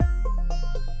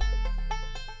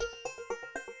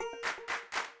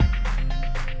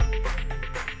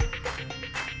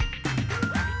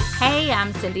Hey,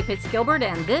 I'm Cindy Pitts-Gilbert,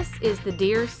 and this is the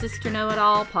Dear Sister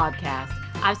Know-It-All podcast.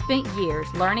 I've spent years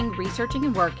learning, researching,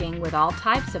 and working with all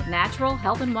types of natural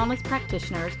health and wellness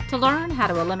practitioners to learn how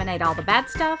to eliminate all the bad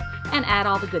stuff and add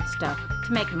all the good stuff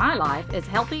to make my life as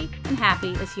healthy and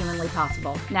happy as humanly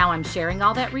possible. Now I'm sharing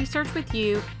all that research with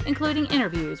you, including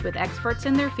interviews with experts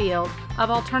in their field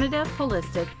of alternative,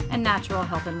 holistic, and natural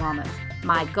health and wellness.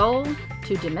 My goal,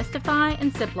 to demystify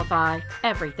and simplify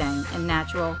everything in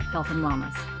natural health and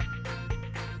wellness.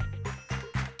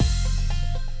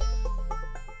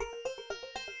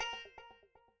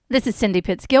 This is Cindy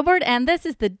Pitts-Gilbert, and this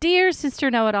is the Dear Sister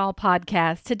Know-It-All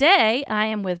podcast. Today, I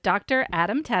am with Dr.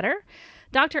 Adam Tedder.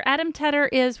 Dr. Adam Tedder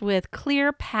is with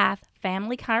Clear Path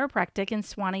Family Chiropractic in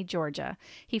Suwanee, Georgia.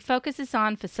 He focuses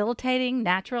on facilitating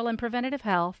natural and preventative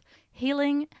health,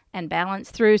 healing, and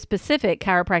balance through specific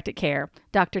chiropractic care.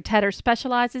 Dr. Tedder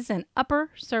specializes in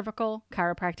upper cervical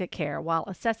chiropractic care while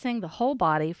assessing the whole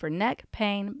body for neck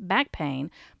pain, back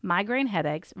pain, migraine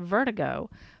headaches, vertigo,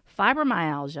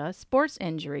 fibromyalgia, sports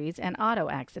injuries, and auto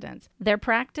accidents. Their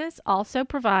practice also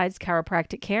provides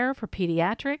chiropractic care for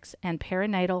pediatrics and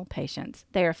perinatal patients.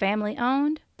 They are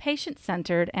family-owned,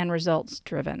 patient-centered, and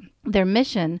results-driven. Their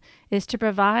mission is to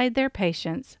provide their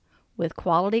patients with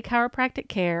quality chiropractic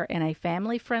care in a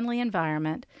family-friendly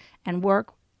environment and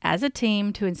work as a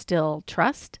team to instill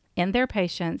trust in their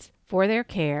patients for their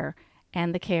care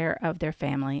and the care of their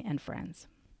family and friends.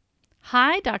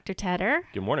 Hi, Dr. Tedder.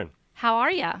 Good morning. How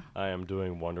are you? I am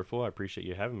doing wonderful. I appreciate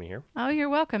you having me here. Oh, you're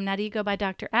welcome. Now, do you go by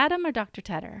Dr. Adam or Dr.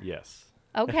 Tedder? Yes.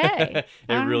 Okay.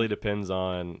 It really depends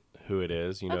on who it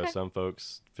is. You know, Okay. some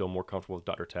folks feel more comfortable with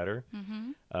Dr. Tedder.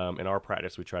 Mm-hmm. In our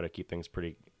practice, we try to keep things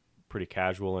pretty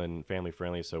casual and family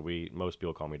friendly. So most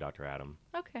people call me Dr. Adam.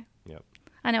 Okay. Yep.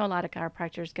 I know a lot of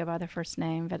chiropractors go by their first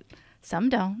name, but some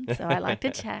don't. So I like to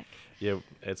check. Yeah,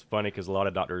 it's funny because a lot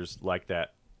of doctors like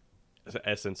that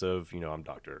essence of, I'm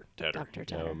Dr. Tedder. Dr.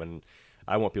 Tedder. And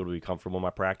I want people to be comfortable in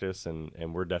my practice, and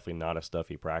we're definitely not a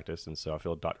stuffy practice. And so I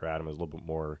feel Dr. Adam is a little bit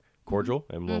more cordial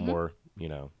and a little more,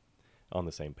 on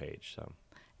the same page. So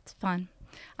It's fun.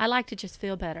 I like to just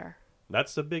feel better.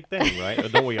 that's a big thing,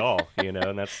 right? Don't we all,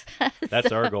 and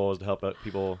that's our goal, is to help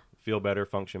people feel better,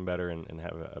 function better, and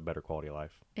have a better quality of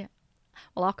life. Yeah.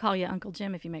 Well, I'll call you Uncle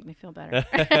Jim if you make me feel better.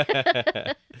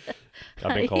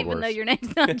 I've been called Even worse. though your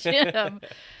name's not Jim.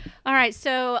 All right.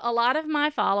 So a lot of my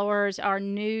followers are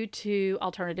new to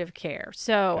alternative care.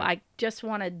 So Okay. I just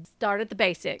want to start at the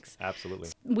basics. Absolutely.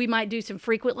 We might do some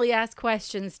frequently asked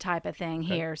questions type of thing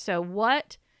Okay. here. So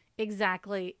what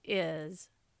exactly is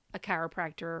a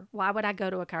chiropractor? Why would I go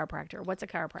to a chiropractor? What's a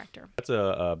chiropractor? That's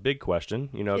a big question,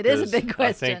 It is a 'cause big I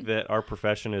question. think that our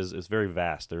profession is very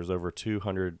vast. There's over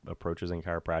 200 approaches in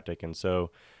chiropractic. And so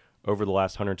over the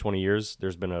last 120 years,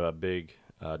 there's been a big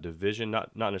division,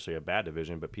 not necessarily a bad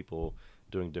division, but people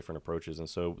doing different approaches. And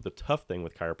so the tough thing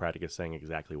with chiropractic is saying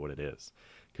exactly what it is,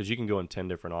 because you can go in 10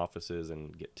 different offices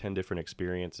and get 10 different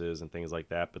experiences and things like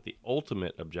that. But the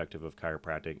ultimate objective of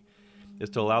chiropractic is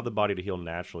to allow the body to heal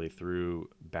naturally through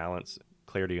balance,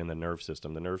 clarity in the nerve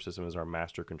system. The nerve system is our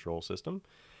master control system.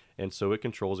 And so it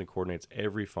controls and coordinates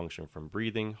every function from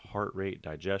breathing, heart rate,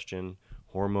 digestion,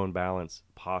 hormone balance,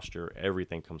 posture.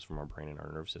 Everything comes from our brain and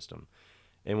our nerve system.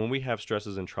 And when we have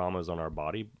stresses and traumas on our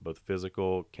body, both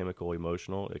physical, chemical,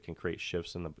 emotional, it can create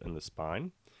shifts in the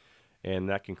spine. And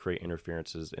that can create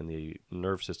interferences in the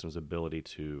nerve system's ability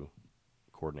to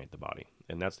coordinate the body.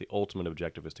 And that's the ultimate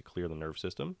objective, is to clear the nerve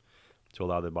system to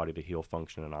allow the body to heal,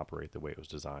 function, and operate the way it was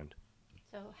designed.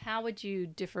 So how would you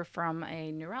differ from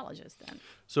a neurologist then?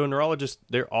 So a neurologist,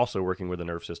 they're also working with the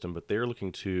nerve system, but they're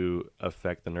looking to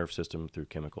affect the nerve system through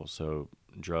chemicals, so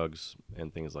drugs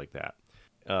and things like that.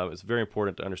 It's very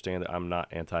important to understand that I'm not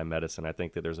anti-medicine. I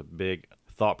think that there's a big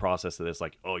thought process that it's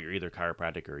like, oh, you're either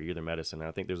chiropractic or you're either medicine. And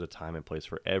I think there's a time and place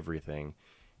for everything.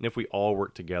 And if we all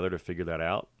work together to figure that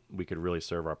out, we could really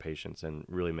serve our patients and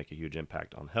really make a huge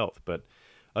impact on health. But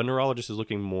a neurologist is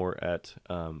looking more at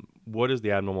what is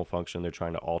the abnormal function. They're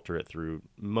trying to alter it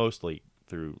mostly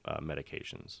through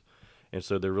medications. And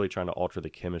so they're really trying to alter the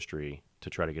chemistry to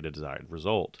try to get a desired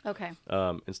result. Okay.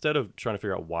 Instead of trying to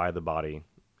figure out why the body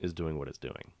is doing what it's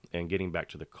doing and getting back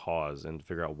to the cause and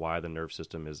figure out why the nerve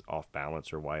system is off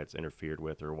balance or why it's interfered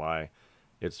with or why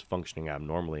it's functioning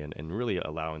abnormally, and really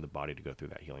allowing the body to go through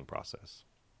that healing process.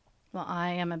 Well,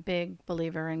 I am a big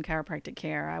believer in chiropractic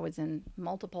care. I was in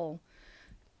multiple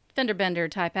fender bender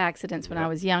type accidents when I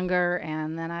was younger,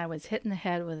 and then I was hit in the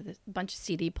head with a bunch of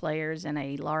CD players in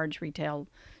a large retail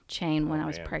chain when I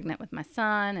was man. pregnant with my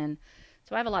son, and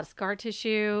So I have a lot of scar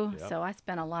tissue, Yep. so I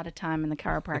spent a lot of time in the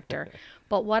chiropractor.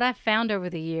 But what I've found over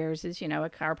the years is, a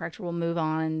chiropractor will move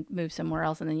on, move somewhere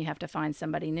else, and then you have to find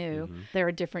somebody new. Mm-hmm. There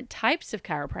are different types of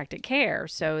chiropractic care.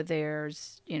 So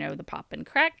there's, the pop and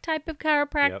crack type of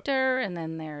chiropractor, and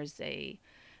then there's an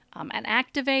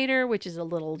activator, which is a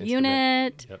little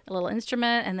unit, Yep. a little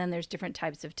instrument, and then there's different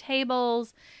types of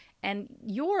tables. And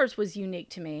yours was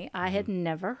unique to me. I had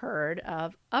never heard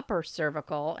of upper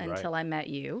cervical until I met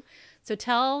you. So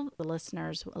tell the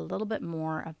listeners a little bit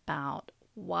more about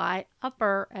why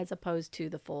upper as opposed to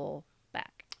the full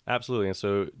back. Absolutely. And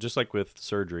so just like with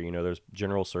surgery, there's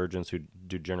general surgeons who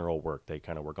do general work. They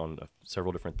kind of work on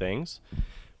several different things.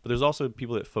 But there's also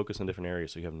people that focus in different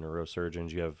areas. So you have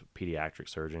neurosurgeons, you have pediatric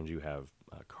surgeons, you have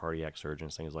cardiac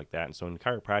surgeons, things like that. And so in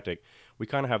chiropractic, we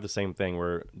kind of have the same thing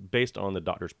where based on the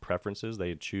doctor's preferences,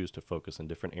 they choose to focus in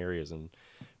different areas. And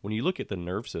when you look at the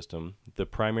nerve system, the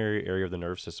primary area of the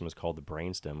nerve system is called the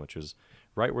brainstem, which is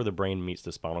right where the brain meets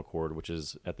the spinal cord, which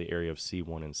is at the area of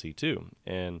C1 and C2.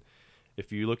 And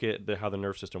if you look at how the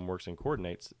nerve system works and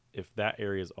coordinates, if that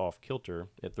area is off kilter,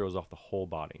 it throws off the whole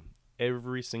body.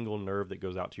 Every single nerve that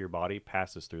goes out to your body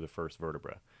passes through the first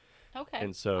vertebra. Okay.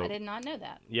 And so I did not know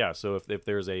that. Yeah, so if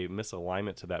there's a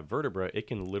misalignment to that vertebra, it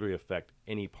can literally affect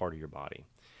any part of your body.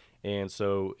 And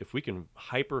so if we can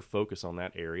hyper focus on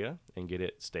that area and get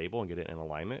it stable and get it in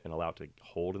alignment and allow it to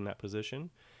hold in that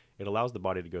position, it allows the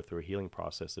body to go through a healing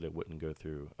process that it wouldn't go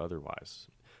through otherwise.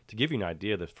 To give you an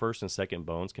idea, the first and second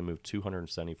bones can move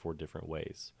 274 different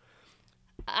ways.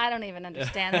 I don't even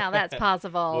understand how that's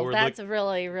possible. Well, That's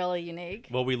really, really unique.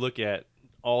 Well, we look at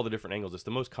all the different angles. It's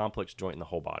the most complex joint in the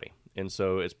whole body. And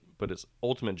so its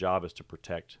ultimate job is to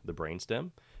protect the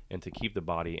brainstem and to keep the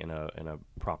body in a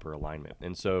proper alignment.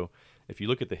 And so if you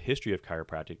look at the history of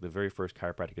chiropractic, the very first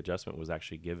chiropractic adjustment was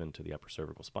actually given to the upper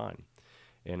cervical spine.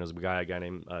 And it was a guy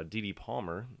named D.D.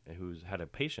 Palmer, who had a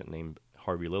patient named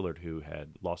Harvey Lillard who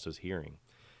had lost his hearing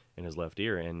in his left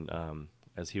ear. And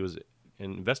as he was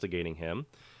investigating him,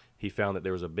 he found that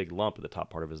there was a big lump at the top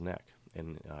part of his neck.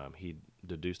 And he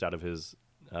deduced out of his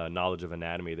knowledge of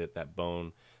anatomy that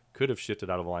bone could have shifted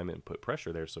out of alignment and put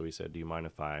pressure there. So he said, do you mind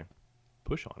if I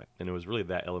push on it? And it was really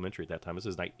that elementary at that time. This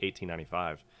is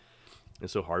 1895. And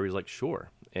so Harvey was like,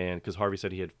 sure. And because Harvey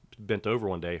said he had bent over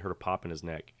one day, heard a pop in his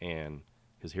neck, and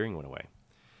his hearing went away.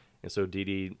 And so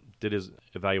D.D. did his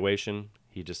evaluation.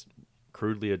 He just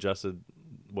crudely adjusted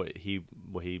what he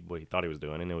thought he was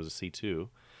doing, and it was a C2,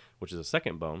 which is a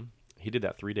second bone. He did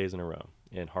that 3 days in a row,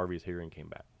 and Harvey's hearing came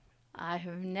back. I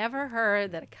have never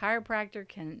heard that a chiropractor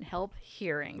can help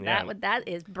hearing. Yeah. That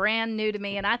is brand new to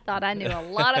me, and I thought I knew a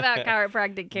lot about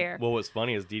chiropractic care. Well, what's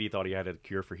funny is Dee thought he had a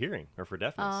cure for hearing or for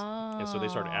deafness. And so they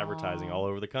started advertising all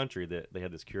over the country that they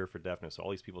had this cure for deafness. So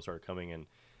all these people started coming in,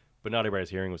 but not everybody's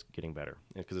hearing was getting better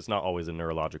because it's not always a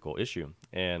neurological issue.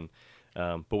 And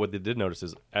but what they did notice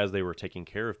is as they were taking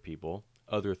care of people,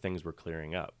 other things were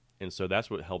clearing up. And so that's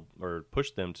what helped or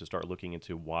pushed them to start looking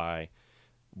into why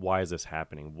is this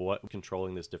happening? What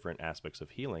controlling these different aspects of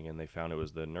healing? And they found it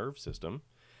was the nerve system,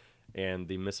 and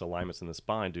the misalignments in the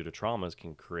spine due to traumas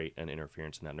can create an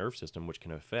interference in that nerve system, which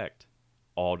can affect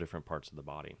all different parts of the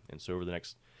body. And so over the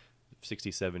next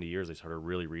 60, 70 years, they started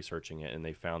really researching it, and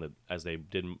they found that as they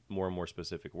did more and more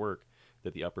specific work,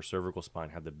 that the upper cervical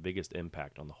spine had the biggest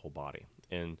impact on the whole body.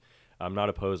 And I'm not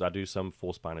opposed. I do some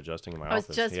full spine adjusting in my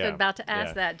office. I was just about to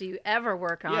ask that. Do you ever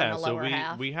work on the lower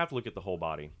half? We have to look at the whole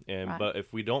body. And Right. But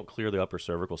if we don't clear the upper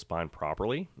cervical spine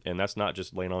properly, and that's not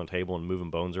just laying on a table and moving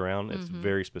bones around, it's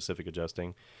very specific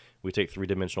adjusting. We take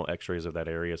three-dimensional x-rays of that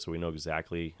area so we know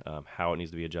exactly how it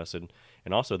needs to be adjusted,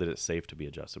 and also that it's safe to be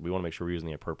adjusted. We want to make sure we're using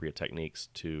the appropriate techniques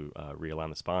to realign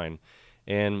the spine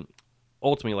and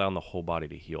ultimately allowing the whole body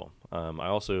to heal. I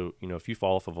also, if you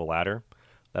fall off of a ladder,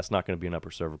 that's not going to be an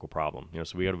upper cervical problem.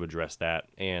 So we got to address that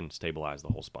and stabilize the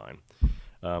whole spine.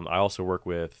 I also work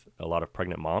with a lot of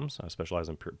pregnant moms. I specialize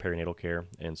in perinatal care,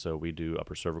 and so we do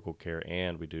upper cervical care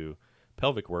and we do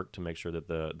pelvic work to make sure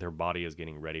that their body is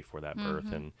getting ready for that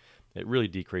birth. And it really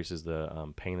decreases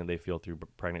the pain that they feel through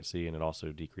pregnancy, and it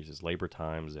also decreases labor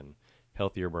times and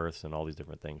healthier births and all these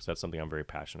different things. That's something I'm very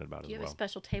passionate about as well. Do you have a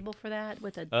special table for that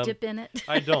with a dip in it?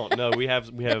 I don't. No, we have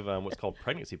what's called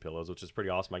pregnancy pillows, which is pretty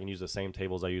awesome. I can use the same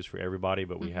tables I use for everybody,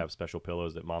 but we have special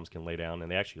pillows that moms can lay down, and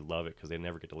they actually love it because they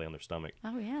never get to lay on their stomach.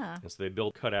 Oh, yeah. And so they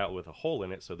build cutout with a hole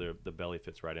in it so the belly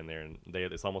fits right in there, and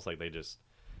it's almost like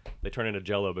they turn into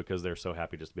Jell-O because they're so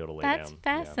happy just to be able to lay down.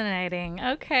 That's fascinating.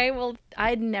 Yeah. Okay, well,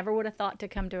 I never would have thought to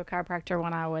come to a chiropractor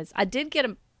when I did get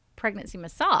a pregnancy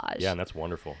massage. Yeah, and that's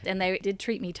wonderful. And they did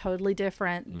treat me totally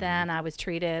different than I was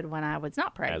treated when I was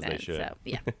not pregnant. As they should. So,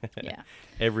 yeah. Yeah.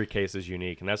 Every case is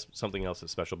unique, and that's something else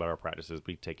that's special about our practice is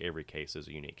we take every case as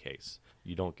a unique case.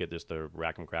 You don't get just the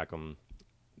rack 'em, crack 'em,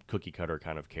 cookie cutter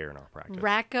kind of care in our practice.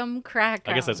 Rack 'em, crack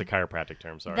 'em. I guess that's a chiropractic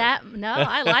term, sorry. No,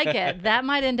 I like it. That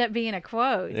might end up being a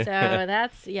quote. So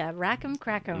that's, rack 'em,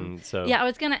 crack 'em. I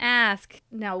was going to ask,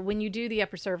 now, when you do the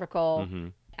upper cervical,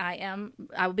 I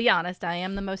will be honest, I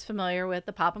am the most familiar with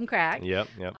the pop 'em crack. Yep.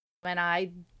 And I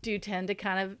do tend to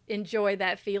kind of enjoy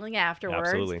that feeling afterwards.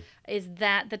 Absolutely. Is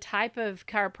that the type of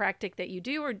chiropractic that you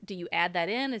do, or do you add that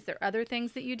in? Is there other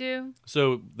things that you do?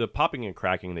 So the popping and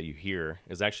cracking that you hear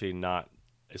is actually not,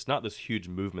 it's not this huge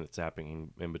movement that's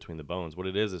happening in between the bones. What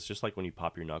it is, it's just like when you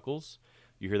pop your knuckles,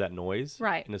 you hear that noise.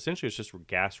 Right. And essentially it's just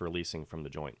gas releasing from the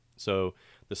joint. So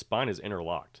the spine is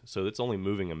interlocked. So it's only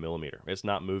moving a millimeter. It's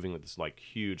not moving with this like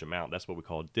huge amount. That's what we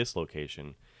call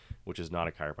dislocation, which is not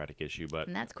a chiropractic issue, but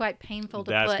and that's quite painful to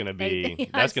that's put. Going to be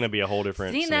that's going to be a whole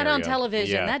different seen scenario. That on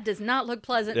television. Yeah. That does not look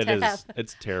pleasant to have.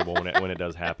 It's terrible when it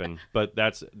does happen. But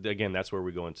that's where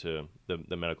we go into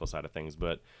the medical side of things.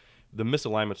 But the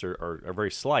misalignments are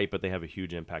very slight, but they have a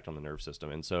huge impact on the nerve system.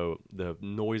 And so the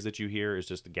noise that you hear is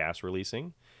just the gas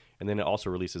releasing. And then it also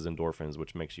releases endorphins,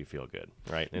 which makes you feel good,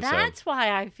 right? And that's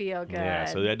why I feel good. Yeah,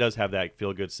 so that does have that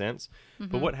feel-good sense.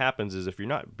 But what happens is if you're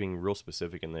not being real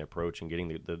specific in the approach and getting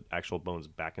the actual bones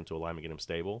back into alignment, get them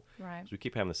stable, right. So we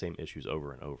keep having the same issues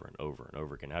over and over and over and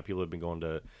over again. I have people who have been going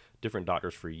to different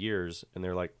doctors for years, and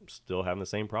they're like still having the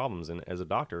same problems. And as a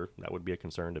doctor, that would be a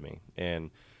concern to me.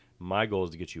 And my goal is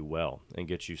to get you well and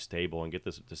get you stable and get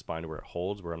the spine to where it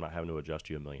holds, where I'm not having to adjust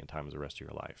you a million times the rest of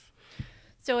your life.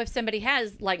 So if somebody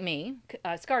has, like me,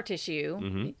 scar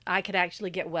tissue, I could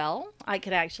actually get well. I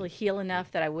could actually heal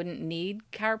enough that I wouldn't need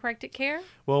chiropractic care.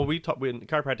 Well, in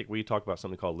chiropractic, we talk about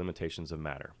something called limitations of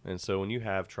matter. And so when you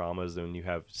have traumas and you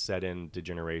have set-in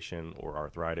degeneration or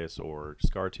arthritis or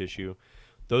scar tissue,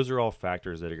 those are all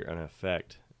factors that are going to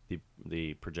affect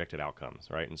the projected outcomes,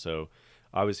 right? And so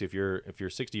obviously if you're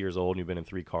 60 years old and you've been in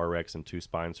 3 car wrecks and 2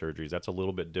 spine surgeries, that's a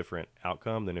little bit different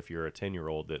outcome than if you're a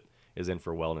 10-year-old that is in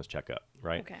for a wellness checkup,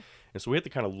 right? Okay. And so we have to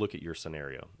kind of look at your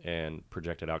scenario and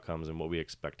projected outcomes and what we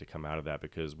expect to come out of that,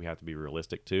 because we have to be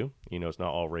realistic too. You know, it's not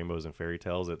all rainbows and fairy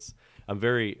tales. I'm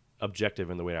very objective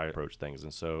in the way I approach things.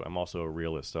 And so I'm also a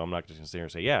realist. So I'm not just going to sit here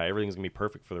and say, yeah, everything's going to be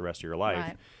perfect for the rest of your life.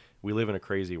 Right. We live in a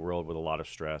crazy world with a lot of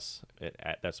stress.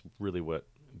 That's really what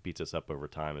beats us up over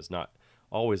time. It's not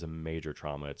always a major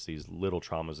trauma. It's these little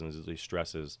traumas and these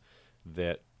stresses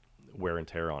that wear and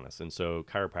tear on us. And so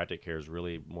chiropractic care is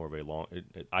really more of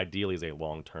ideally is a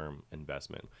long-term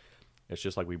investment. It's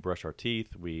just like we brush our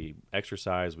teeth, we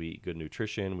exercise, we eat good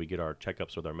nutrition, we get our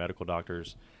checkups with our medical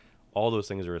doctors. All those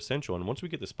things are essential. And once we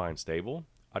get the spine stable,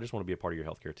 I just want to be a part of your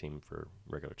healthcare team for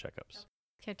regular checkups.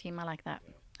 Care team, I like that.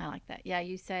 Yeah,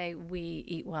 you say we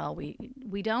eat well.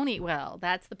 We don't eat well.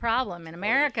 That's the problem in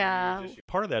America.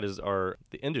 Part of that is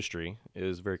the industry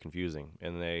is very confusing,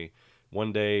 and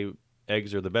one day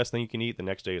eggs are the best thing you can eat. The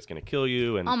next day it's going to kill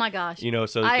you. And oh my gosh,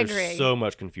 so I there's agree. So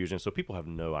much confusion. So people have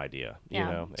no idea. Yeah.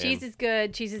 You know, cheese is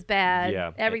good, cheese is bad.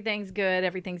 Yeah, everything's good,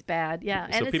 everything's bad. Yeah,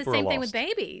 and it's the same thing with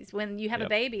babies. When you have a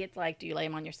baby, it's like, do you lay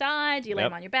them on your side? Do you lay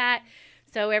them on your back?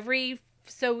 So every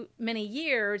so many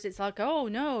years, it's like, oh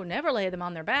no, never lay them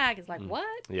on their back. It's like, what?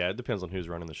 Yeah, it depends on who's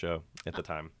running the show at the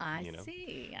time. I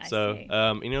see.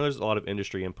 There's a lot of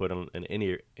industry input in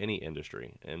any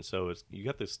industry, and so you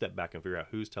have to step back and figure out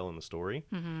who's telling the story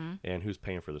and who's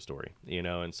paying for the story.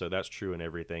 And so that's true in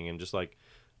everything. And just like,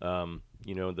 the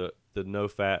no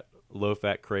fat, low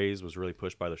fat craze was really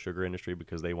pushed by the sugar industry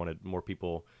because they wanted more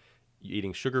people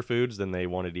eating sugar foods than they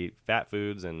wanted to eat fat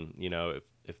foods. And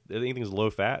if anything's low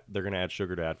fat, they're going to add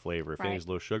sugar to add flavor. If anything's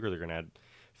low sugar, they're going to add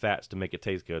fats to make it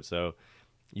taste good. So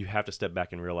you have to step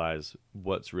back and realize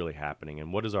what's really happening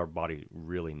and what does our body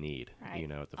really need. Right.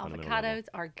 At the fundamental avocados level.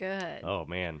 Are good. Oh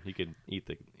man, you could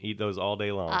eat those all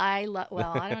day long. I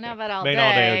don't know about all day.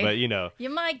 all day, but you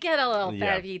might get a little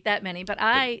fat if you eat that many. But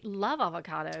I love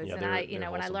avocados, and when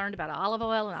wholesome. I learned about olive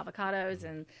oil and avocados,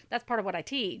 and that's part of what I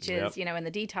teach is in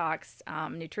the detox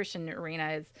nutrition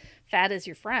arena is fat is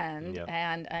your friend,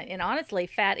 and honestly,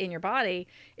 fat in your body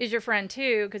is your friend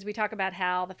too, because we talk about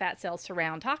how the fat cells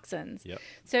surround toxins. Yep.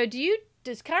 So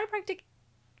does chiropractic,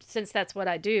 since that's what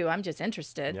I do, I'm just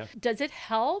interested, does it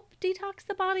help detox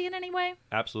the body in any way?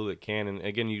 Absolutely, it can. And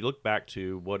again, you look back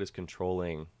to what is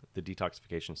controlling the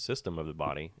detoxification system of the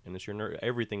body, and it's your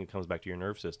everything comes back to your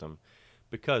nerve system,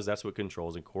 because that's what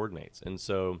controls and coordinates. And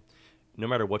so no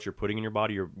matter what you're putting in your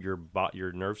body,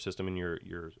 your nerve system and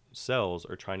your cells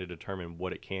are trying to determine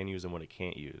what it can use and what it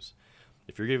can't use.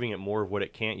 If you're giving it more of what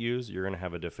it can't use, you're going to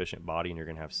have a deficient body and you're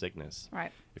going to have sickness.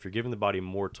 Right. If you're giving the body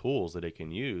more tools that it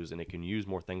can use and it can use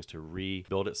more things to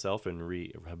rebuild itself and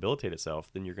rehabilitate itself,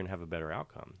 then you're going to have a better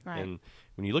outcome. Right. And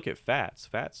when you look at fats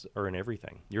are in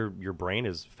everything. Your brain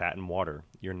is fat and water.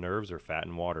 Your nerves are fat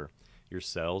and water. Your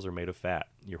cells are made of fat.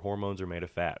 Your hormones are made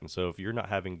of fat. And so if you're not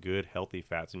having good, healthy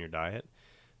fats in your diet,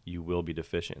 you will be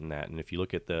deficient in that. And if you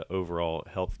look at the overall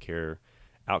healthcare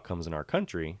outcomes in our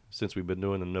country, since we've been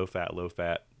doing the no fat, low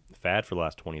fat fad for the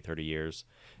last 20, 30 years,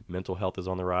 mental health is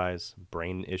on the rise,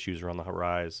 brain issues are on the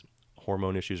rise,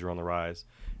 hormone issues are on the rise.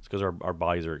 It's because our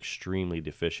bodies are extremely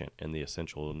deficient in the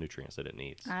essential nutrients that it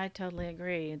needs. I totally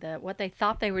agree that what they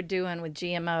thought they were doing with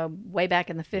GMO way back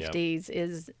in the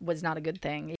 50s was not a good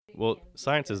thing. Well,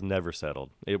 science has never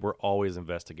settled. We're always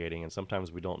investigating, and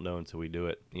sometimes we don't know until we do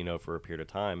it, for a period of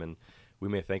time. And we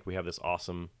may think we have this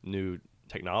awesome new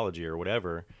technology or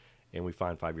whatever, and we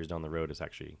find 5 years down the road it's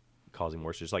actually causing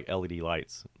more issues. Just like LED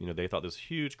lights. They thought this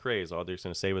huge craze, they're going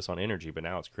to save us on energy, but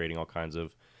now it's creating all kinds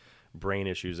of brain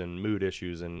issues and mood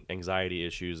issues and anxiety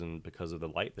issues, and because of the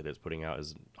light that it's putting out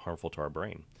is harmful to our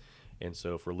brain. And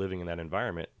so if we're living in that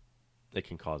environment, it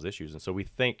can cause issues. And so we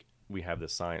think we have the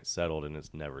science settled, and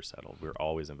it's never settled. We're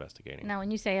always investigating. Now,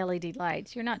 when you say LED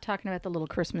lights, you're not talking about the little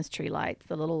Christmas tree lights,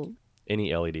 the little...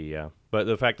 Any LED, yeah. But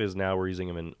the fact is now we're using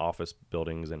them in office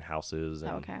buildings and houses,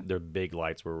 and okay. They're big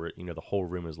lights where the whole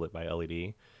room is lit by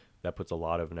LED. That puts a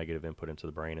lot of negative input into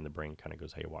the brain, and the brain kind of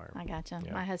goes haywire. I gotcha.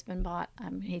 Yeah. My husband bought,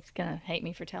 he's going to hate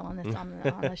me for telling this on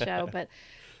the show, but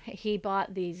he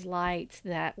bought these lights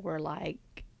that were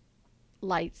like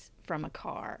lights from a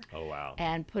car. Oh, wow.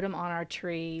 And put them on our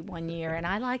tree one year. And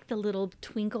I like the little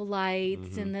twinkle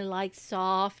lights and the like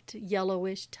soft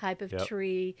yellowish type of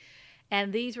tree.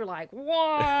 And these were like,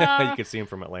 whoa. You could see them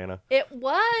from Atlanta. It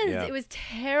was. Yeah. It was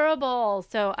terrible.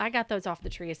 So I got those off the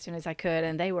tree as soon as I could,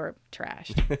 and they were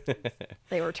trashed.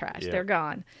 They were trashed. Yeah. They're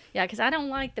gone. Yeah, because I don't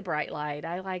like the bright light.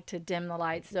 I like to dim the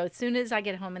lights. So as soon as I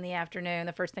get home in the afternoon,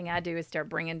 the first thing I do is start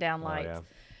bringing down lights. Oh,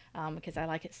 yeah. Because I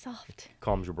like it soft.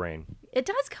 Calms your brain. It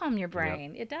does calm your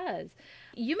brain. Yep. It does.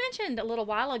 You mentioned a little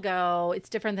while ago it's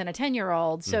different than a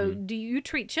 10-year-old. So do you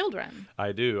treat children?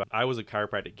 I do. I was a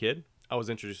chiropractic kid. I was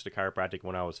introduced to chiropractic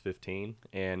when I was 15,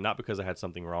 and not because I had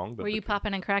something wrong. But were you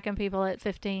popping and cracking people at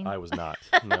 15? I was not.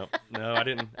 No, I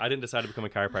didn't decide to become a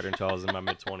chiropractor until I was in my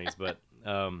mid-20s.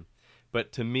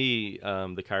 But to me,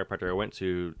 the chiropractor I went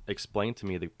to explained to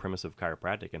me the premise of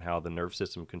chiropractic and how the nerve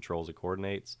system controls and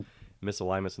coordinates.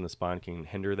 Misalignments in the spine can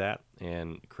hinder that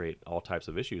and create all types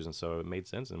of issues. And so it made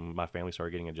sense, and my family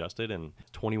started getting adjusted. And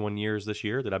 21 years this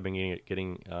year that I've been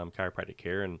getting chiropractic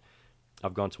care, and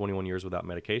I've gone 21 years without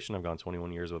medication. I've gone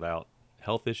 21 years without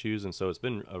health issues. And so it's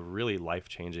been a really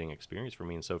life-changing experience for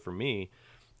me. And so for me,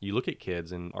 you look at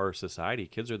kids in our society,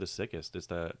 kids are the sickest. It's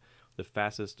the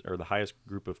fastest or the highest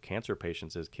group of cancer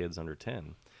patients is kids under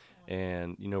 10.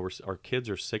 And, our kids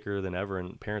are sicker than ever,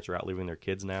 and parents are outliving their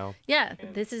kids now. Yeah,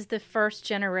 this is the first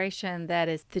generation that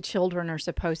is the children are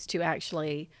supposed to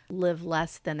actually live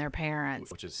less than their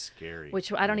parents. Which is scary.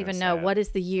 Which I don't even know. Sad. What is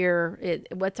the year?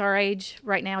 What's our age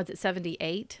right now? Is it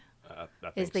 78? I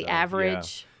think is the so.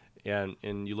 average? Yeah,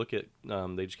 and you look at,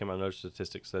 they just came out with another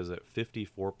statistic says that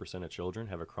 54% of children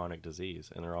have a chronic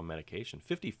disease, and they're on medication.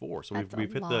 54. So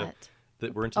we've hit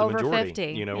we're into Over the majority.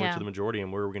 50, we're into the majority,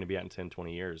 and where we're going to be at in 10,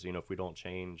 20 years. If we don't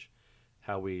change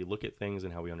how we look at things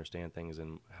and how we understand things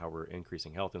and how we're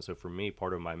increasing health. And so for me,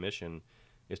 part of my mission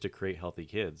is to create healthy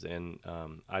kids. And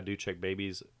I do check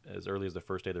babies as early as the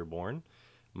first day they're born.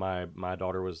 My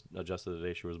daughter was adjusted the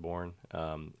day she was born.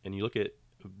 And you look at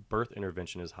birth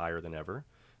intervention is higher than ever.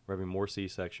 We're having more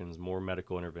C-sections, more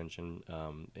medical intervention,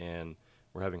 and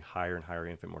we're having higher and higher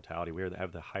infant mortality. We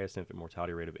have the highest infant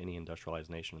mortality rate of any industrialized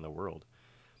nation in the world.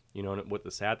 And what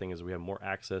the sad thing is we have more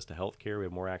access to healthcare, we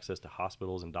have more access to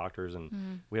hospitals and doctors,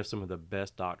 and we have some of the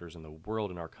best doctors in the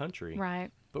world in our country. Right.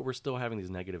 But we're still having these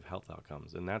negative health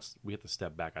outcomes, and we have to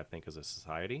step back, I think, as a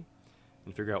society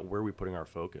and figure out where we're putting our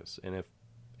focus. And if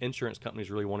insurance companies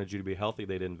really wanted you to be healthy,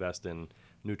 they'd invest in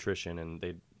nutrition, and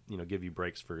they'd give you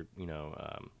breaks for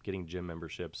getting gym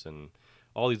memberships and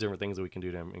all these different things that we can do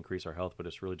to increase our health, but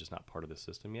it's really just not part of the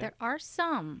system yet. There are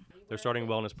some. They're starting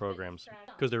wellness programs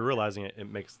because they're realizing it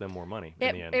makes them more money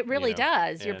in the end. It really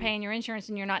does. You're paying your insurance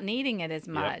and you're not needing it as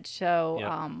much.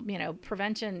 So,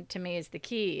 prevention to me is the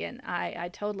key, and I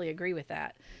totally agree with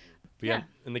that. But yeah,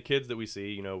 and the kids that we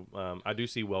see, I do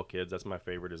see well kids. That's my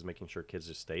favorite, is making sure kids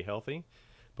just stay healthy.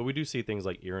 But we do see things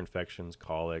like ear infections,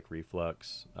 colic,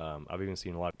 reflux. I've even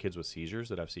seen a lot of kids with seizures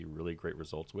that I've seen really great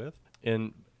results with.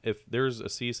 And if there's a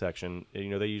C-section,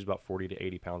 they use about 40 to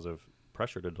 80 pounds of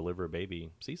pressure to deliver a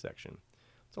baby C-section.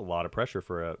 It's a lot of pressure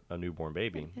for a newborn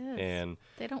baby. It is. And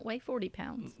They don't weigh 40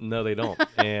 pounds. no, they don't.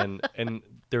 and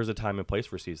there's a time and place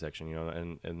for C-section, you know,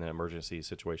 and the emergency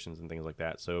situations and things like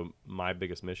that. So my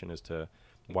biggest mission is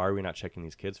why are we not checking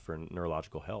these kids for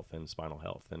neurological health and spinal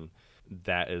health? And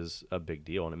that is a big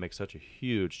deal. And it makes such a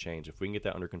huge change. If we can get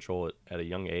that under control at a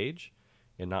young age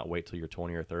and not wait till you're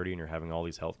 20 or 30 and you're having all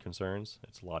these health concerns,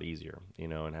 it's a lot easier, you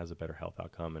know, and has a better health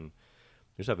outcome. And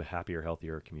just have a happier,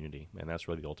 healthier community. And that's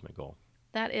really the ultimate goal.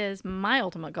 That is my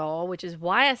ultimate goal, which is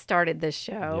why I started this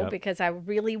show, because I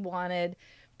really wanted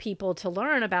people to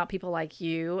learn about people like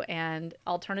you, and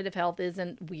alternative health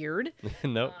isn't weird.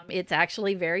 Nope. It's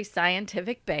actually very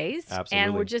scientific based. Absolutely.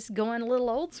 And we're just going a little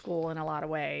old school in a lot of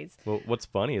ways. Well, what's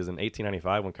funny is in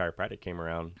 1895, when chiropractic came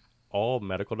around, all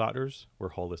medical doctors were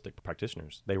holistic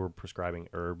practitioners. They were prescribing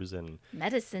herbs and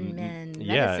Medicine men,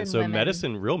 yeah. So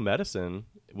women. real medicine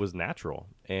was natural.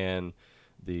 And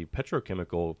the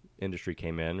petrochemical industry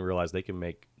came in, realized they can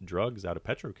make drugs out of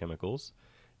petrochemicals,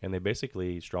 and they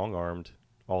basically strong-armed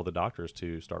all the doctors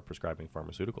to start prescribing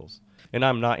pharmaceuticals. And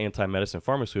I'm not anti-medicine.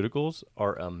 Pharmaceuticals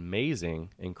are amazing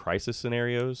in crisis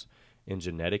scenarios, in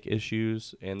genetic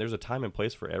issues, and there's a time and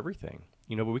place for everything.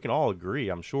 You know, but we can all agree,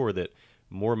 I'm sure, that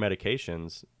more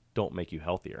medications don't make you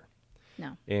healthier.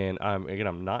 No. And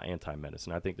I'm not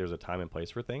anti-medicine. I think there's a time and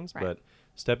place for things, Right. but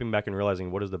stepping back and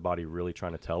realizing what is the body really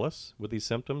trying to tell us with these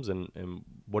symptoms, and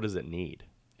what does it need?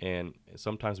 And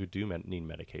sometimes we do need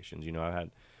medications. You know, I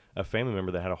had a family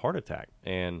member that had a heart attack,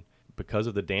 and because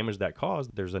of the damage that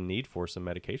caused, there's a need for some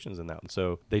medications in that. And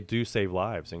so they do save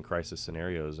lives in crisis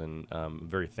scenarios, and I'm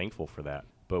very thankful for that.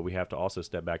 But we have to also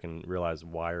step back and realize,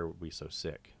 why are we so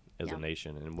sick as a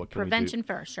nation, and what can Prevention we do?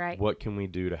 first, right? What can we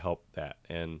do to help that?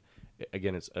 And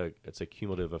again, it's a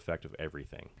cumulative effect of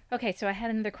everything. Okay, so I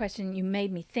had another question you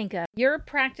made me think of. Your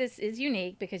practice is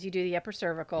unique because you do the upper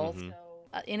cervical. Mm-hmm.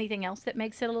 So anything else that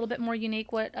makes it a little bit more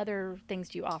unique? What other things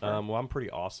do you offer? Well, I'm pretty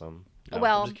awesome. No,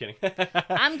 Well, I'm just kidding.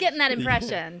 I'm getting that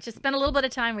impression. Just spend a little bit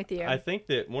of time with you. I think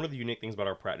that one of the unique things about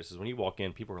our practice is when you walk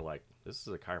in, people are like, this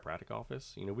is a chiropractic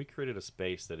office. You know, we created a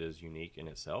space that is unique in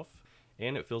itself,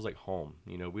 and it feels like home.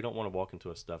 You know, we don't want to walk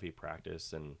into a stuffy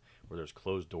practice and where there's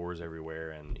closed doors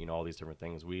everywhere and, you know, all these different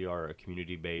things. We are a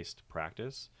community-based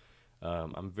practice.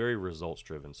 I'm very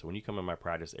results-driven. So when you come in my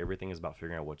practice, everything is about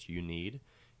figuring out what you need,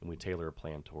 and we tailor a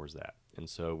plan towards that. And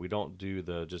so we don't do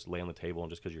the just lay on the table and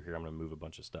just because you're here, I'm going to move a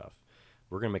bunch of stuff.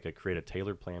 We're going to create a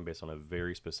tailored plan based on a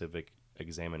very specific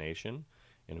examination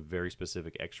and very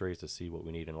specific x-rays to see what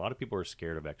we need. And a lot of people are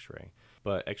scared of x-ray,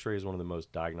 but x-ray is one of the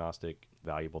most diagnostic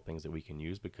valuable things that we can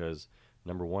use because,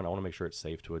 number one, I want to make sure it's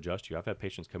safe to adjust you. I've had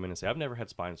patients come in and say, I've never had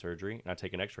spine surgery, and I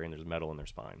take an x-ray and there's metal in their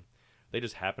spine. They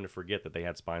just happen to forget that they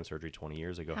had spine surgery 20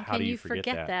 years ago. How do you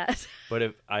forget that? But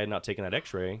if I had not taken that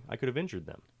x-ray, I could have injured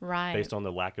them. Right. Based on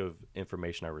the lack of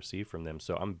information I received from them.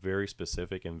 So I'm very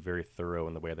specific and very thorough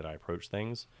in the way that I approach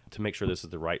things to make sure this is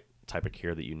the right type of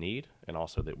care that you need, and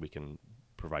also that we can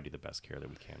provide you the best care that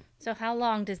we can. So how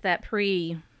long does that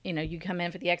you come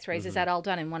in for the x-rays, is that all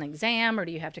done in one exam, or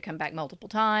do you have to come back multiple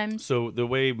times? So the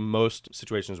way most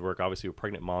situations work, obviously with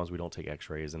pregnant moms, we don't take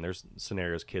x-rays, and there's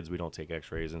scenarios, kids, we don't take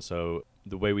x-rays. And so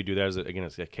the way we do that is, again,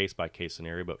 it's a case-by-case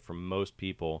scenario, but for most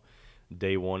people,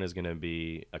 day one is going to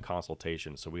be a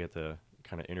consultation. So we have to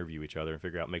kind of interview each other and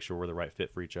figure out, make sure we're the right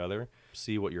fit for each other,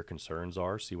 see what your concerns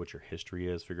are, see what your history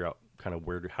is, figure out kind of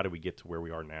how do we get to where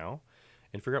we are now,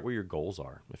 and figure out where your goals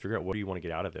are, and figure out what do you want to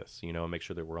get out of this, you know, and make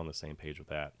sure that we're on the same page with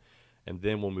that. And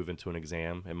then we'll move into an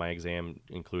exam, and my exam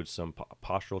includes some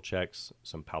postural checks,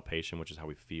 some palpation, which is how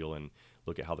we feel and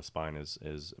look at how the spine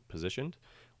is positioned.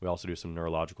 We also do some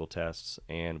neurological tests,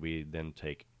 and we then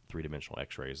take three-dimensional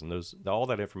x-rays. And all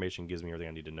that information gives me everything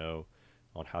I need to know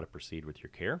on how to proceed with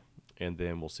your care. And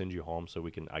then we'll send you home so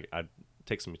we can I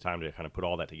take some time to kind of put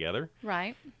all that together.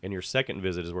 Right. And your second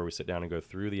visit is where we sit down and go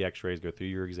through the x-rays, go through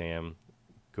your exam,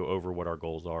 go over what our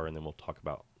goals are, and then we'll talk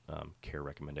about care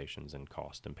recommendations and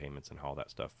cost and payments and how all that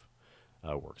stuff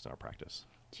works in our practice.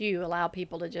 Do you allow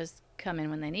people to just come in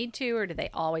when they need to, or do they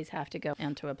always have to go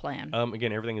into a plan?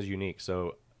 Again, everything is unique.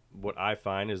 So what I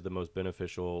find is the most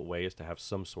beneficial way is to have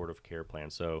some sort of care plan.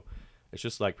 So it's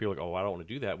just like people are like, oh, I don't want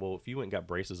to do that. Well, if you went and got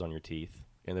braces on your teeth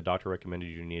and the doctor recommended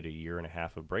you need 1.5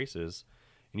 years of braces,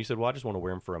 and you said, well, I just want to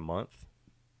wear them for a month,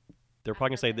 they're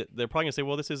probably going to say,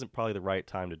 well, this isn't probably the right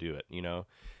time to do it. You know,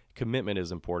 commitment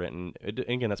is important. And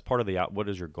again, that's part of what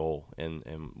is your goal and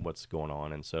what's going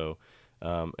on. And so,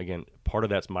 again, part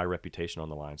of that's my reputation on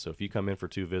the line. So if you come in for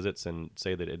 2 visits and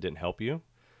say that it didn't help you,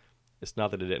 it's not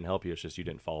that it didn't help you. It's just you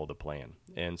didn't follow the plan.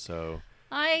 And so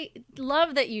I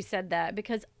love that you said that,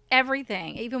 because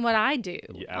everything, even what I do.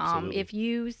 Yeah, absolutely. If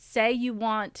you say you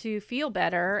want to feel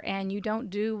better and you don't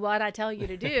do what I tell you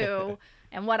to do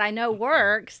and what I know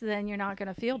works, then you're not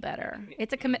going to feel better.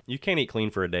 It's a commitment. You can't eat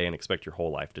clean for a day and expect your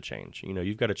whole life to change.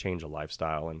 You've got to change a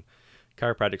lifestyle, and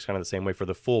chiropractic's kind of the same way for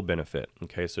the full benefit.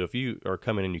 Okay, so if you are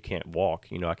coming and you can't walk,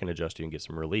 I can adjust you and get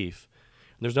some relief.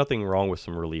 There's nothing wrong with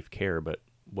some relief care, but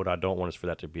what I don't want is for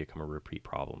that to become a repeat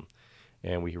problem.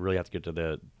 And we really have to get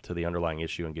to the underlying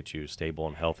issue and get you stable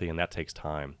and healthy, and that takes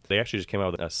time. They actually just came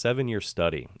out with a 7-year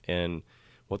study, and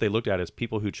what they looked at is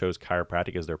people who chose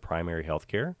chiropractic as their primary health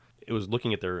care. It was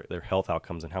looking at their health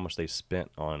outcomes and how much they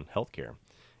spent on health care.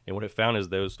 And what it found is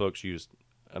those folks used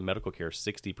medical care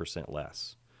 60%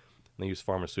 less. And they used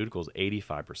pharmaceuticals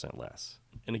 85% less.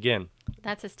 And again,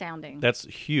 that's astounding. That's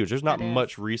huge. There's not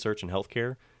much research in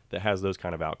healthcare that has those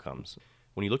kind of outcomes.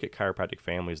 When you look at chiropractic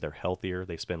families, they're healthier.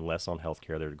 They spend less on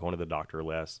healthcare. They're going to the doctor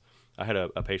less. I had a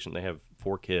patient, they have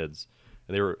 4 kids.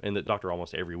 And they were in the doctor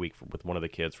almost every week with one of the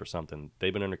kids for something.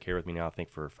 They've been under care with me now, I think,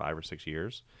 for 5 or 6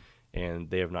 years. And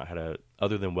they have not had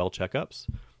other than well checkups,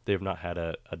 they have not had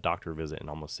a doctor visit in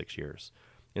almost 6 years.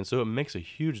 And so it makes a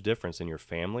huge difference in your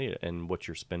family and what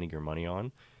you're spending your money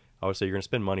on. I would say you're going to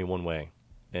spend money one way,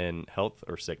 in health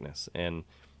or sickness. And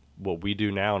what we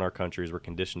do now in our country is we're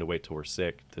conditioned to wait till we're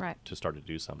sick to start to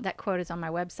do something. That quote is on my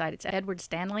website. It's Edward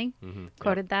Stanley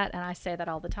quoted that, and I say that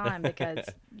all the time because,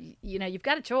 you've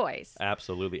got a choice.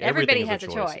 Absolutely. Everybody has a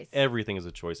choice. Everything is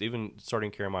a choice. Even starting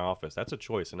care in my office, that's a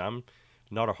choice. And I'm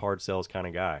not a hard sales kind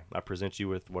of guy. I present you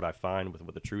with what I find, with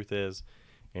what the truth is,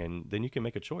 and then you can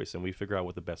make a choice, and we figure out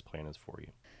what the best plan is for you.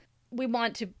 We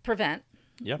want to prevent.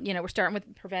 Yeah. We're starting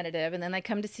with preventative, and then they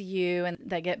come to see you and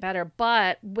they get better.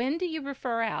 But when do you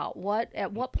refer out?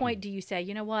 At what point do you say,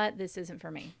 you know what, this isn't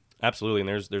for me? Absolutely.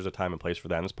 And there's a time and place for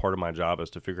that. And it's part of my job is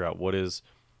to figure out what is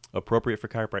appropriate for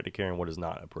chiropractic care and what is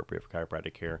not appropriate for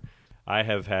chiropractic care. I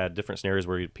have had different scenarios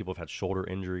where people have had shoulder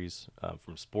injuries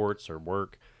from sports or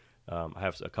work. I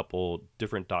have a couple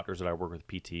different doctors that I work with,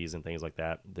 PTs and things like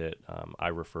that I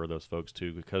refer those folks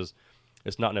to because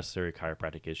it's not necessarily a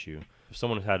chiropractic issue. If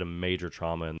someone has had a major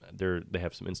trauma and they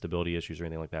have some instability issues or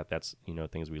anything like that, that's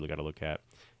things we got to look at.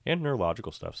 And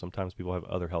neurological stuff. Sometimes people have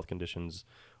other health conditions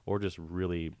or just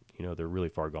really, they're really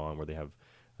far gone where they have,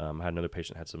 I had another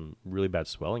patient had some really bad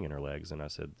swelling in her legs, and I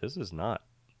said, this is not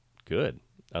good.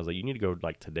 I was like, you need to go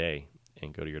today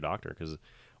and go to your doctor because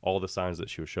all the signs that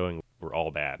she was showing were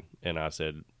all bad. And I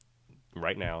said,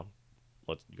 right now,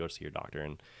 let's go see your doctor.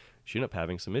 And she ended up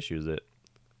having some issues that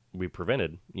we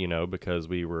prevented, because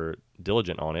we were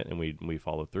diligent on it and we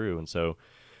followed through. And so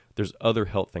there's other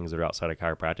health things that are outside of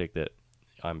chiropractic that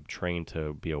I'm trained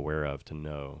to be aware of, to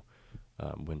know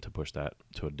when to push that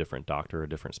to a different doctor, a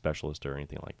different specialist, or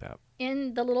anything like that.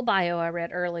 In the little bio I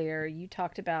read earlier, you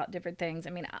talked about different things. I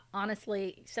mean,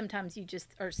 honestly, sometimes you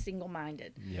just are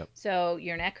single-minded. Yep. So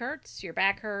your neck hurts, your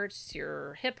back hurts,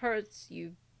 your hip hurts,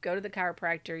 you go to the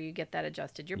chiropractor, you get that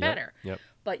adjusted, you're better. Yep.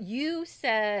 But you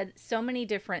said so many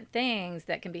different things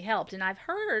that can be helped. And I've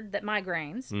heard that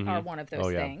migraines are one of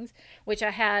those things, which I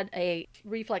had a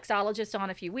reflexologist on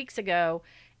a few weeks ago,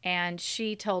 and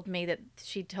she told me that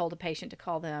she told a patient to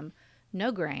call them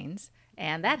no grains,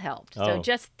 and that helped. So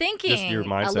just thinking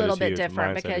a little bit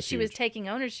different because she was taking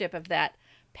ownership of that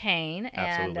pain.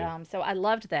 Absolutely. And so I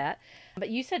loved that. But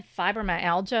you said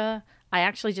fibromyalgia. I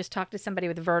actually just talked to somebody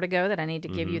with vertigo that I need to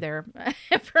give you their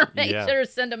information or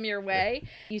send them your way.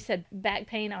 You said back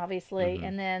pain, obviously,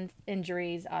 and then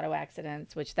injuries, auto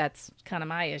accidents, which that's kind of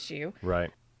my issue. Right.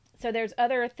 So there's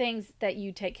other things that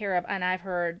you take care of, and I've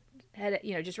heard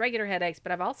just regular headaches,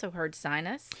 but I've also heard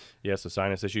sinus. Yeah, so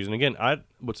sinus issues. And again,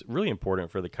 what's really important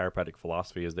for the chiropractic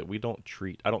philosophy is that I don't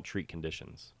treat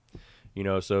conditions.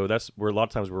 So that's where a lot of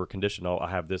times we're conditioned, I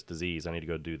have this disease, I need to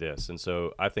go do this. And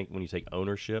so I think when you take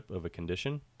ownership of a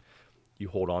condition, you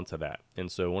hold on to that. And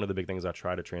so one of the big things I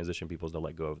try to transition people is to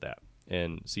let go of that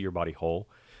and see your body whole.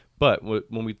 But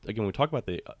when we talk about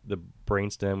the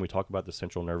brainstem, we talk about the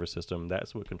central nervous system,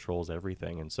 that's what controls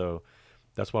everything. And so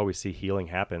that's why we see healing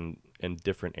happen in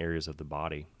different areas of the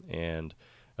body. And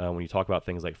when you talk about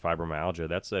things like fibromyalgia,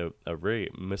 that's a very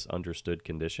misunderstood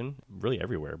condition, really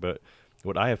everywhere. But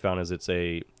what I have found is it's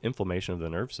a inflammation of the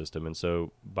nerve system. And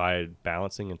so by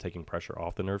balancing and taking pressure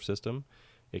off the nerve system,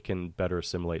 it can better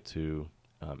assimilate to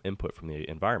input from the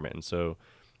environment. And so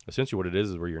essentially what it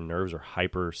is where your nerves are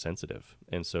hypersensitive.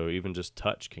 And so even just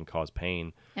touch can cause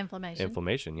pain.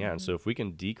 Inflammation, yeah. And so if we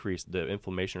can decrease the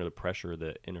inflammation or the pressure,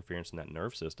 the interference in that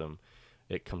nerve system,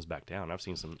 it comes back down. I've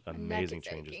seen some amazing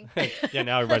changes. Yeah,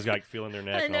 now everybody's got feeling their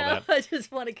neck and all that. I just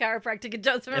want a chiropractic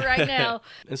adjustment right now.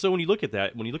 And so when you look at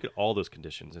that, when you look at all those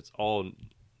conditions, it's all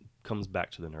comes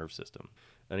back to the nerve system.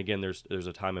 And again, there's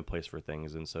a time and place for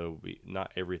things, and so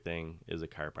not everything is a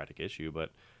chiropractic issue.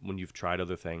 But when you've tried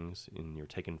other things and you're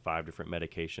taking 5 different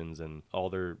medications, and all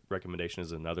their recommendation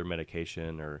is another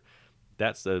medication, or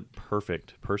that's the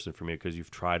perfect person for me because you've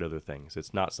tried other things.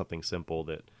 It's not something simple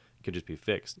that could just be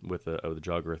fixed with a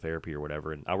drug or a therapy or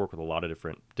whatever. And I work with a lot of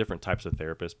different types of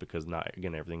therapists because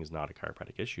everything is not a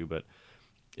chiropractic issue, but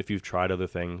if you've tried other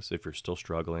things, if you're still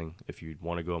struggling, if you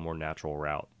want to go a more natural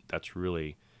route, that's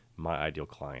really my ideal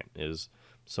client, is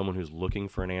someone who's looking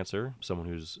for an answer, someone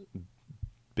who's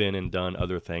been and done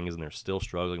other things and they're still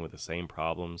struggling with the same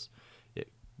problems. It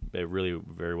really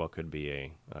very well could be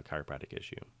a chiropractic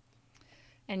issue.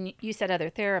 And you said other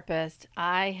therapists.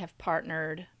 I have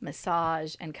partnered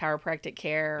massage and chiropractic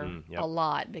care Yep. a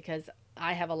lot because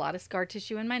I have a lot of scar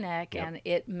tissue in my neck, Yep. and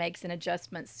it makes an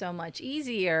adjustment so much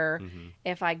easier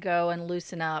if I go and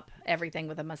loosen up everything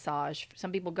with a massage.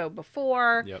 Some people go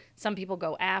before, Yep. some people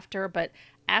go after, but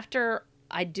after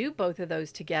I do both of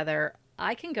those together,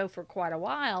 I can go for quite a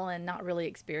while and not really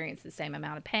experience the same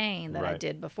amount of pain that I Right.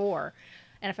 did before.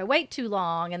 And if I wait too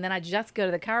long and then I just go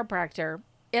to the chiropractor,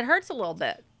 it hurts a little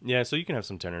bit. Yeah, so you can have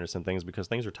some tenderness and things because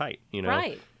things are tight, you know.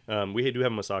 Right. We do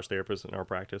have a massage therapist in our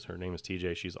practice. Her name is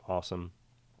TJ. She's awesome.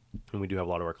 And we do have a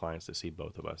lot of our clients that see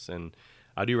both of us. And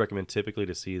I do recommend typically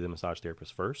to see the massage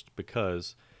therapist first,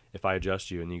 because if I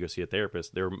adjust you and you go see a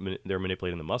therapist, they're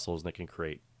manipulating the muscles and that can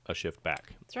create a shift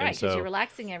back. That's right, And because so, you're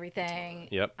relaxing everything.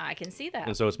 Yep. I can see that.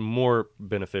 And so it's more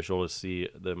beneficial to see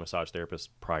the massage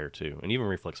therapist prior to. And even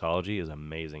reflexology is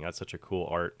amazing. That's such a cool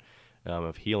art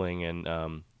of healing. And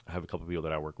I have a couple of people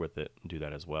that I work with that do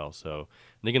that as well. So,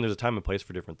 and again, there's a time and place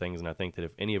for different things. And I think that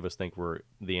if any of us think we're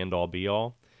the end all be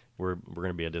all, we're going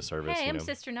to be a disservice. Hey, you I'm know?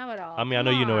 Sister Know-It-All. I mean, I Come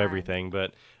know you know on. everything,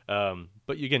 but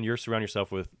again, you're surrounding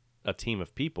yourself with a team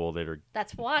of people that are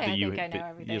That's why I that you think I know that-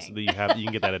 everything. yes, that you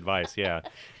can get that advice. Yeah.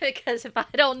 Because if I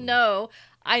don't know,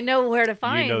 I know where to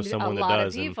find someone a that lot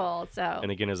does, of people.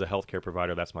 And again, as a healthcare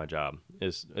provider, that's my job.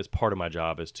 Is part of my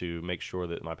job is to make sure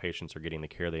that my patients are getting the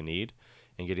care they need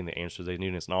and getting the answers they need.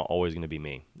 And it's not always going to be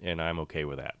me, and I'm okay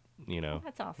with that. You know.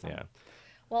 That's awesome. Yeah.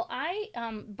 Well,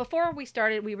 before we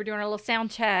started, we were doing a little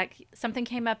sound check. Something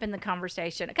came up in the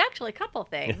conversation. Actually, a couple of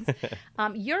things.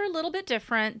 You're a little bit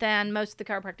different than most of the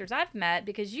chiropractors I've met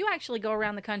because you actually go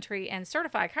around the country and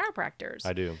certify chiropractors.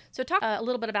 I do. So talk a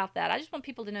little bit about that. I just want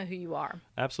people to know who you are.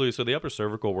 Absolutely. So the upper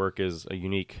cervical work is a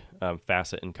unique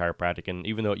facet in chiropractic, and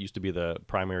even though it used to be the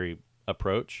primary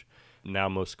approach, now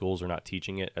most schools are not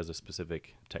teaching it as a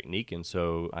specific technique. And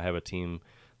so I have a team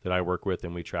that I work with,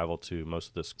 and we travel to most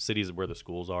of the cities where the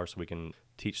schools are so we can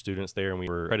teach students there. And we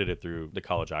were accredited through the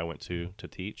college I went to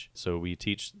teach. So we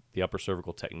teach the upper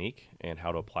cervical technique and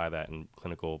how to apply that in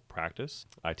clinical practice.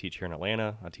 I teach here in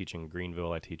Atlanta. I teach in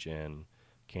Greenville. I teach in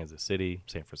Kansas City,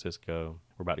 San Francisco.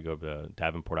 We're about to go to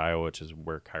Davenport, Iowa, which is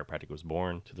where chiropractic was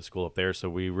born, to the school up there. So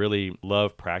we really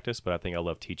love practice, but I think I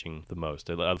love teaching the most.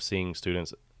 I love seeing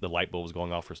students, the light bulbs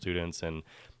going off for students, and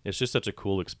it's just such a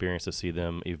cool experience to see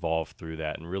them evolve through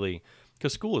that. And really,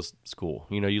 because school is school.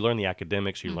 You know, you learn the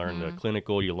academics, you learn the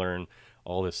clinical, you learn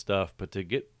all this stuff, but to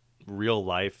get real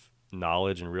life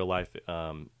knowledge and real life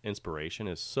inspiration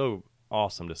is so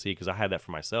awesome to see, because I had that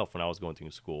for myself when I was going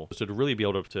through school. So to really be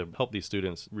able to help these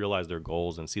students realize their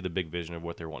goals and see the big vision of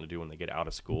what they want to do when they get out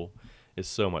of school is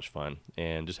so much fun.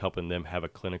 And just helping them have a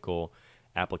clinical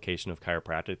application of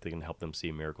chiropractic that can help them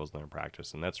see miracles in their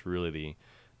practice. And that's really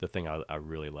the thing I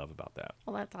really love about that.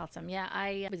 Well, that's awesome. Yeah,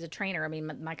 I was a trainer. I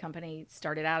mean, my company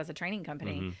started out as a training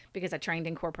company because I trained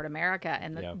in corporate America.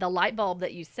 And the light bulb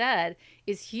that you said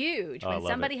is huge. Oh, I When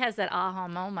love somebody it. has that aha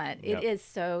moment, it is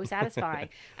so satisfying.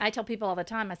 I tell people all the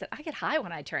time, I said, I get high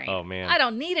when I train. Oh, man. I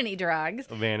don't need any drugs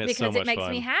Man, it's so because it much makes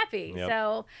fun. me happy. Yep.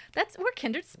 So we're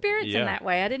kindred spirits in Yeah. that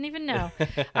way. I didn't even know.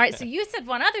 All right, so you said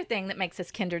one other thing that makes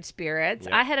us kindred spirits.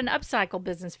 Yep. I had an upcycle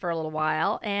business for a little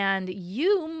while, and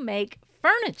you make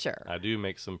furniture. I do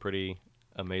make some pretty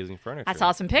amazing furniture. I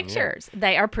saw some Yeah. pictures.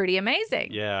 They are pretty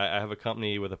amazing. Yeah, I have a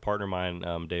company with a partner of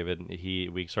mine, David.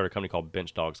 We started a company called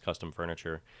Bench Dogs Custom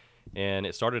Furniture, and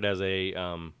it started as a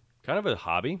kind of a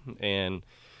hobby, and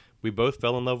we both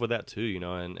fell in love with that too, you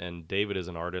know. And David is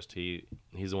an artist.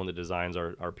 He's the one that designs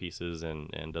our pieces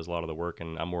and does a lot of the work,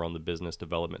 and I'm more on the business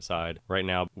development side. Right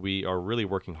now, we are really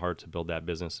working hard to build that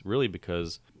business, really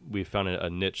because we found a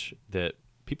niche that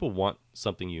people want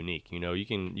something unique. You know, you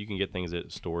can get things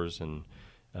at stores, and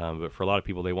but for a lot of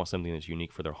people, they want something that's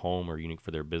unique for their home or unique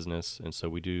for their business. And so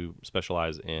we do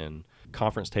specialize in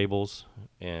conference tables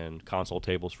and console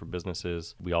tables for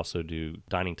businesses. We also do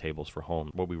dining tables for home,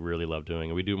 what we really love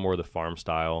doing. And we do more of the farm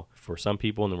style for some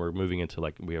people, and then we're moving into,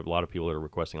 like, we have a lot of people that are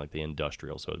requesting like the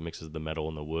industrial, so it mixes the metal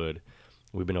and the wood.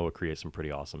 we've been able to create some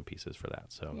pretty awesome pieces for that.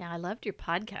 So Yeah, I loved your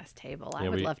podcast table. I Yeah,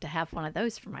 would we- love to have one of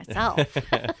those for myself.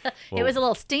 It Well, was a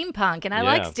little steampunk, and I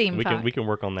like steampunk. We can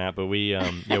work on that, but we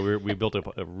we built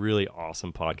a really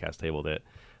awesome podcast table that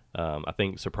I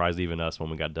think surprised even us when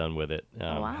we got done with it.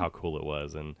 Wow. How cool it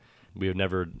was, and we had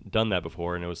never done that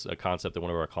before, and it was a concept that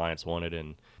one of our clients wanted,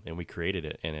 and we created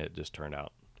it, and it just turned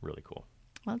out really cool.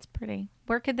 Well, that's pretty.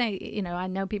 Where could they, I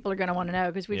know people are going to want to know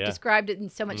because we've Yeah. described it in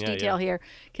so much Yeah, detail yeah. here.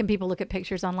 Can people look at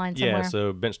pictures online somewhere? Yeah,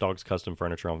 so Bench Dogs Custom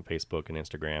Furniture on Facebook and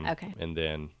Instagram. Okay. And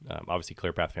then obviously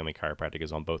ClearPath Family Chiropractic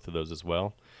is on both of those as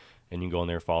well. And you can go on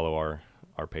there and follow our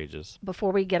pages.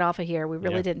 Before we get off of here, we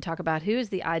really Yeah. didn't talk about who is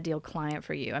the ideal client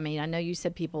for you. I mean, I know you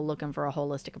said people looking for a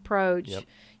holistic approach. Yep.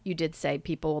 You did say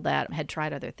people that had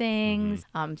tried other things,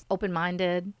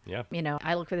 open-minded. Yeah.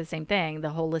 I look for the same thing, the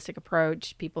holistic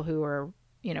approach, people who are,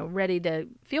 ready to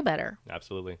feel better.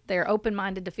 Absolutely. They're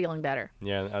open-minded to feeling better.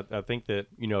 Yeah, I think that,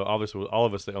 obviously all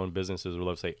of us that own businesses would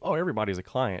love to say, oh, everybody's a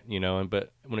client,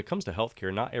 but when it comes to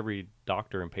healthcare, not every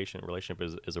doctor and patient relationship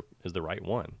is the right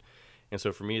one. And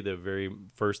so for me, the very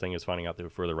first thing is finding out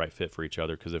that we're the right fit for each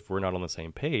other, because if we're not on the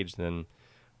same page, then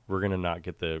we're going to not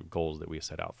get the goals that we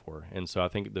set out for. And so I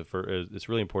think it's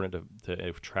really important to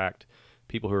attract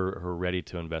people who are ready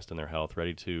to invest in their health,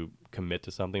 ready to commit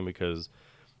to something, because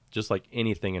just like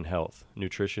anything in health,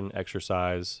 nutrition,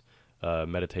 exercise,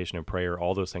 meditation and prayer,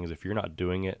 all those things, if you're not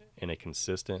doing it in a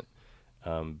consistent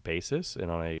basis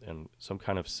and on some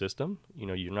kind of system,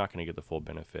 you're not going to get the full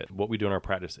benefit. What we do in our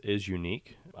practice is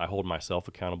unique. I hold myself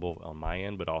accountable on my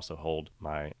end, but also hold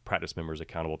my practice members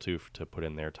accountable too to put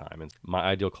in their time. And my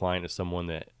ideal client is someone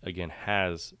that, again,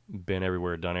 has been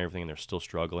everywhere, done everything, and they're still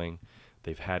struggling.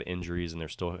 They've had injuries and they're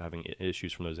still having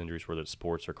issues from those injuries, whether it's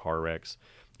sports or car wrecks.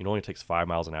 It only takes 5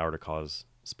 miles an hour to cause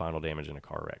spinal damage in a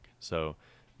car wreck. So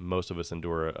most of us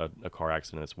endure a car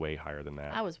accident that's way higher than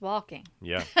that. I was walking.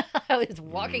 Yeah. I was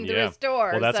walking through Yeah. a store.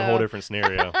 Well, that's a so- whole different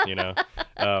scenario, And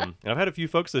I've had a few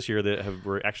folks this year that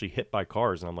were actually hit by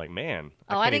cars, and I'm like, man.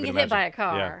 I didn't get hit by a Yeah.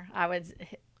 car. I was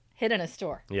hit in a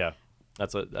store. Yeah.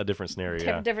 That's a different scenario.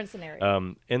 Yeah. Different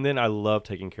scenario. And then I love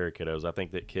taking care of kiddos. I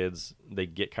think that kids, they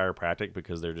get chiropractic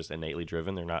because they're just innately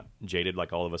driven. They're not jaded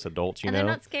like all of us adults, and they're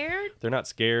not scared? They're not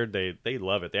scared. They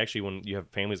love it. They actually, when you have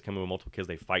families come in with multiple kids,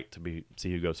 they fight to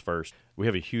see who goes first. We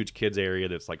have a huge kids area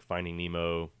that's like Finding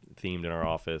Nemo themed in our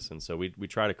office. And so we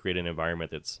try to create an environment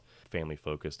that's family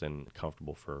focused and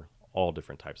comfortable for all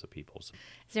different types of people. So,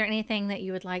 Is there anything that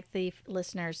you would like the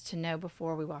listeners to know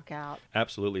before we walk out?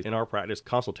 absolutely. In our practice,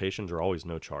 consultations are always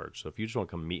no charge. So if you just want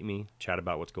to come meet me, chat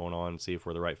about what's going on, see if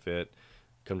we're the right fit,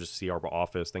 come just see our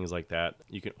office, things like that,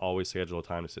 you can always schedule a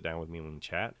time to sit down with me and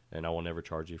chat, and I will never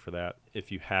charge you for that. If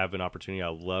you have an opportunity, I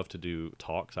love to do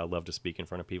talks. I love to speak in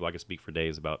front of people. I can speak for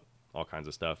days about all kinds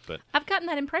of stuff, but I've gotten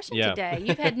that impression Yeah. today.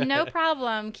 You've had no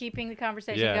problem keeping the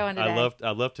conversation going today.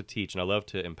 I love to teach, and I love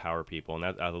to empower people, and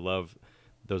I love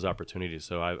those opportunities.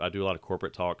 So I do a lot of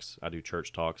corporate talks, I do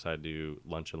church talks, I do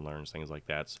lunch and learns, things like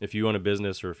that. So if you own a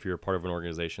business or if you're a part of an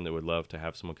organization that would love to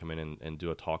have someone come in and do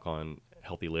a talk on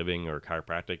healthy living or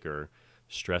chiropractic or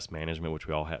stress management, which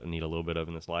we all need a little bit of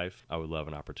in this life, I would love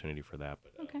an opportunity for that.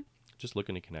 But, Okay. just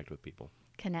looking to connect with people.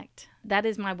 Connect. That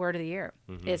is my word of the year,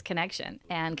 Mm-hmm. is connection.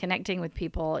 And connecting with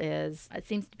people it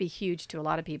seems to be huge to a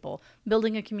lot of people.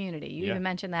 Building a community. You Yeah. even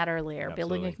mentioned that earlier,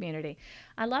 building a Absolutely. community.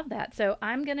 I love that. So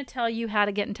I'm going to tell you how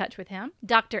to get in touch with him.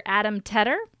 Dr. Adam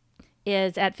Tedder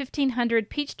is at 1500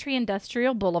 Peachtree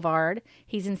Industrial Boulevard.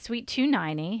 He's in Suite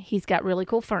 290. He's got really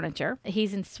cool furniture.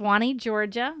 He's in Swanee,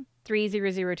 Georgia,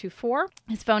 30024.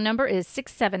 His phone number is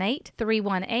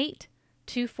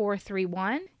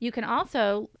 678-318-2431. You can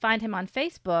also find him on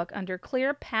Facebook under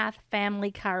Clear Path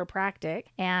Family Chiropractic,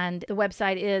 and the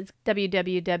website is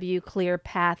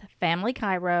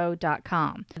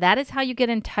www.clearpathfamilychiro.com. That is how you get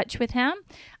in touch with him.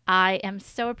 I am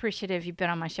so appreciative you've been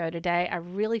on my show today. I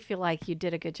really feel like you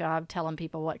did a good job telling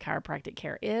people what chiropractic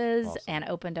care is Awesome. and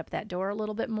opened up that door a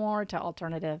little bit more to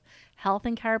alternative health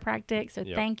and chiropractic. So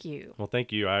Yep. thank you. Well,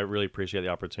 thank you. I really appreciate the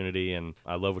opportunity, and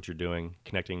I love what you're doing,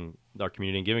 connecting our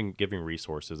community and giving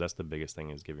resources. That's the biggest thing,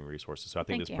 is giving resources. So I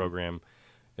think Thank this you. program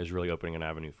is really opening an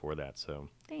avenue for that. So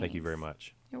thank you very Thanks.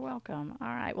 much. You're welcome. All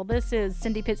right. Well, this is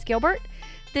Cindy Pitts Gilbert.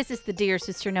 This is the Dear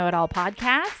Sister Know It All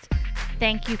podcast.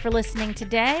 Thank you for listening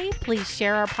today. Please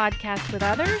share our podcast with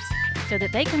others so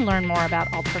that they can learn more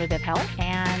about alternative health,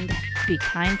 and be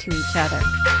kind to each other.